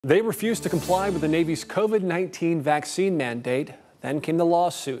They refused to comply with the Navy's COVID-19 vaccine mandate. Then came the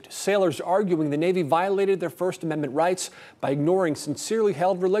lawsuit. Sailors arguing the Navy violated their First Amendment rights by ignoring sincerely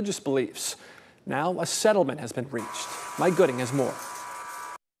held religious beliefs. Now a settlement has been reached. Mike Gooding has more.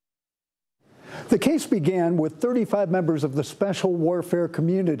 The case began with 35 members of the special warfare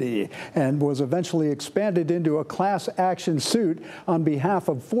community and was eventually expanded into a class action suit on behalf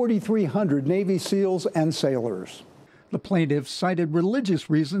of 4,300 Navy SEALs and sailors. The plaintiffs cited religious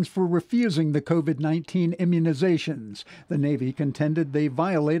reasons for refusing the COVID-19 immunizations. The Navy contended they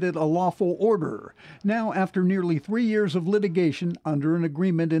violated a lawful order. Now, after nearly 3 years of litigation under an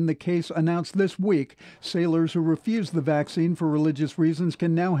agreement in the case announced this week, sailors who refused the vaccine for religious reasons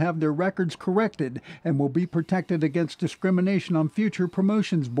can now have their records corrected and will be protected against discrimination on future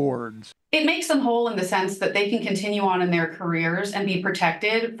promotions boards. It makes them whole in the sense that they can continue on in their careers and be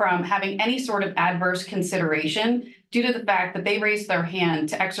protected from having any sort of adverse consideration due to the fact that they raised their hand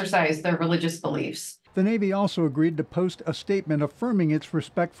to exercise their religious beliefs. The Navy also agreed to post a statement affirming its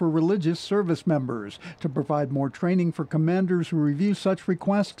respect for religious service members, to provide more training for commanders who review such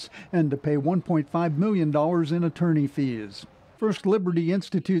requests, and to pay $1.5 million in attorney fees. First Liberty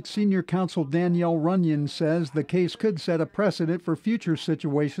Institute Senior Counsel Danielle Runyon says the case could set a precedent for future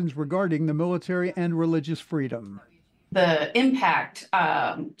situations regarding the military and religious freedom. The impact,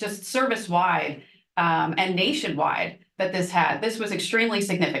 just service-wide and nationwide, that this was extremely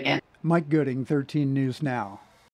significant. Mike Gooding, 13 News Now.